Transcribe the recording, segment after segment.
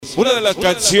una de las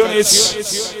canciones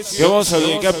que vamos a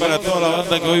dedicar para toda la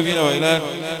banda que hoy viene a bailar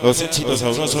los éxitos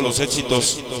sabrosos, los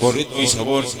éxitos con ritmo y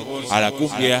sabor a la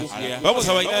cumbia. Vamos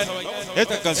a bailar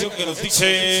esta canción que nos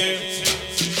dice...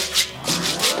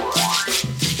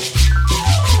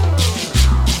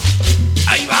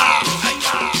 Ahí va, ahí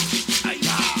va, ahí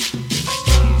va.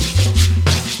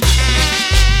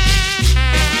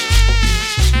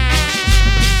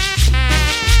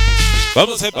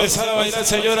 Vamos a empezar a bailar,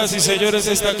 señoras y señores,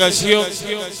 esta canción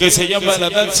que se llama la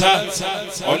danza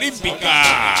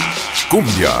olímpica.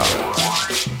 Cumbia.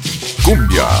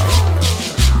 Cumbia.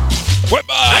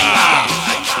 ¡Hueva! Ahí va,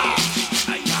 ahí va,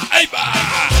 ahí va. ¡Ahí va!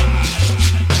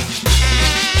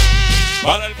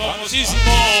 Para el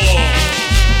famosísimo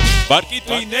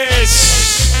Marquito Inés.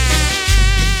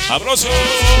 Sabroso.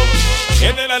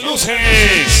 Tiene las luces.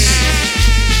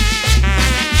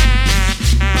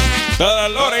 Toda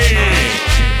Lore.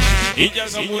 Y ya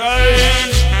Samurai.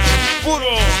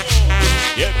 Puro.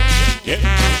 Yeah, yeah,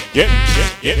 yeah,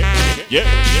 yeah, yeah, yeah,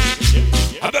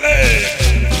 yeah. ¡Ándale!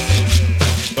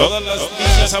 Todas las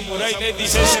niñas Samurai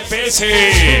Ladies SPS.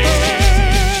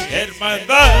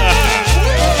 Hermandad.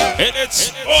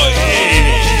 Eres hoy.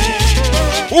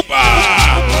 ¡Upa!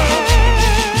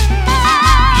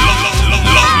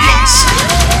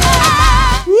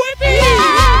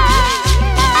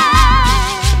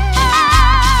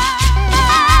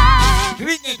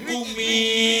 ¡Ringe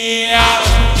cumbia!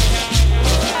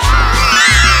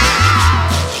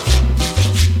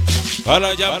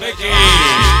 Para Yambeque,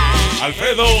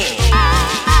 Alfredo.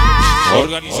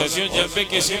 Organización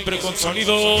Yambeque siempre con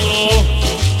sonido.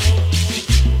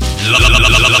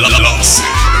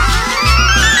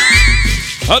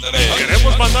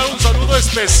 Queremos mandar un saludo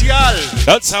especial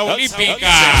Danza olímpica.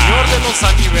 señor de los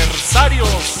aniversarios,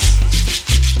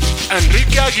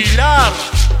 Enrique Aguilar.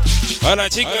 Para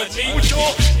chicas mucho.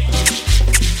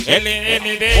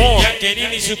 LND,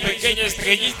 Jacqueline y su pequeña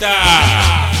estrellita.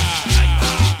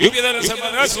 Lluvia de los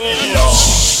hermanazos.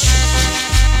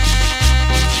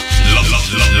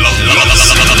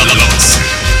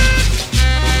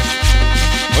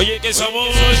 Oye, qué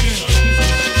sabor.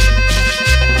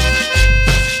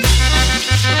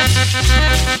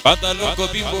 Banda loco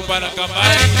vivo para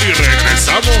acabar. Y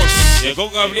regresamos. Llegó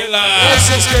Gabriela.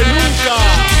 Esos que nunca.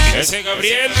 Ese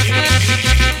Gabriel.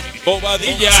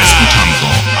 Bobadilla.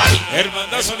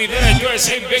 Hermandad Sonidera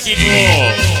USA en México.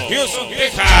 Houston,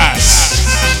 Texas.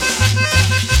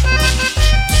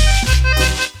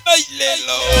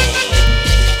 ¡Bailelo!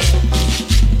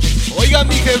 Oiga,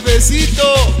 mi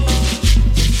jefecito,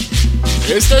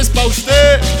 esta es pa'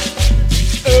 usted.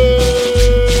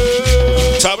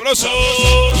 ¡Sabroso!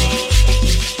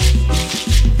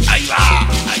 Ahí va,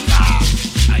 ahí va,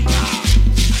 ahí va.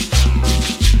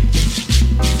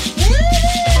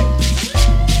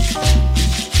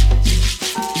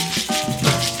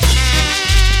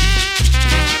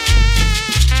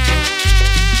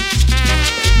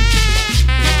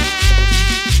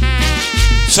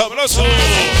 ¡Sabroso!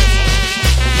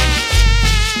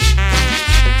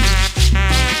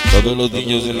 Todos los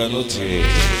niños de la noche.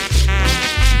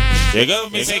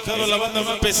 Llegaron mis hijados, la banda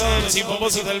más pesada de los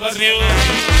infamosos del barrio.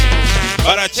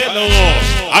 Para Chelo,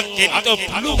 Angelito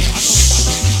Plus.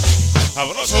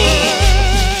 ¡Sabroso!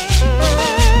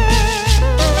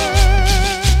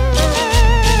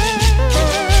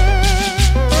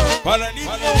 Para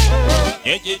Niño,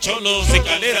 Yeye Cholos de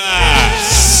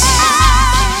Caleras.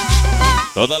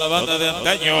 Toda la banda de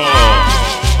antaño.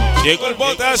 Llegó el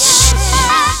Botas.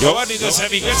 Giovanni de San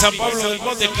Miguel, San Pablo del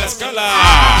Monte Tlaxcala.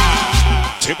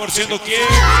 100% quién.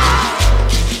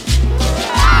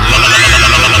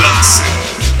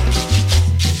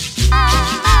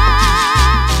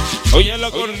 Oye el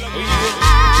acordeón.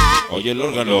 Oye el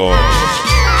órgano.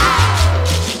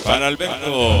 Para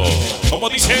Alberto. ¿Cómo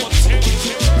dice?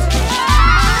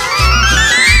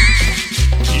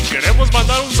 Y queremos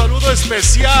mandar un saludo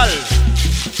especial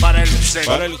para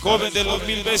el joven de los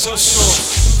 1000 besos.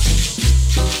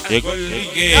 Llegó el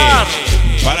ligue.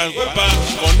 Para el Huepa.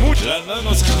 con mucho. Las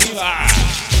manos arriba.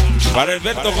 Para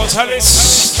Alberto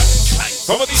González.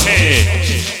 ¿Cómo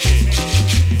dice?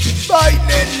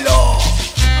 ¡Báilelo!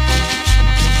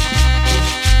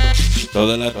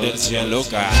 Toda la tercia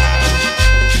loca.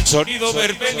 Sonido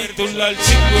Verbena y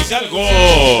Tulalcingo Hidalgo.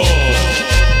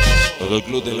 Todo el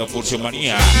club de la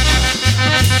Furciomanía.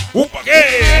 ¡Un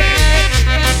paquete!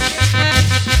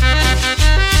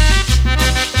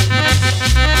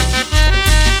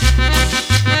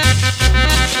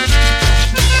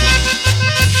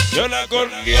 Yo la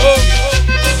corrió.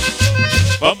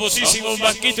 Famosísimo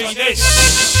Marquito Inés.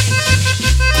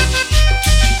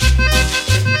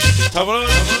 Cabrón.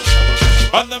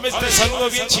 Mándame este saludo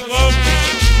bien chingón,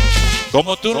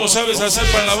 como tú lo sabes hacer,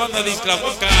 para la banda de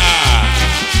Iztlahuaca,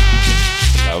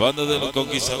 la banda de los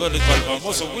conquistadores, para el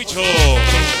famoso Huicho,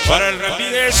 para el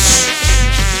Ramírez,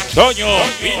 Toño,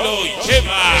 Pilo y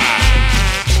Chema.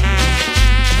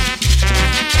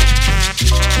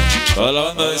 Toda la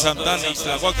banda de Santana y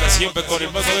Iztlahuaca, siempre con el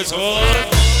paso del sabor.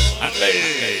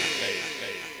 ¡Ándale!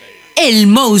 El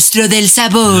monstruo del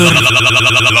sabor.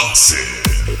 LASSER.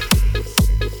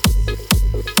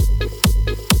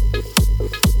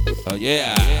 Oh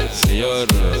yeah, señor.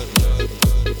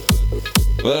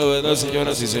 Bueno,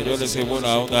 señoras y señores, qué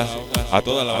buena onda a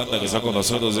toda la banda que está con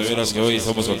nosotros. De veras que hoy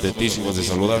estamos contentísimos de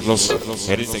saludarlos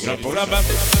en este gran programa.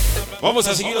 Vamos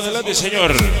a seguir adelante,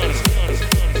 señor.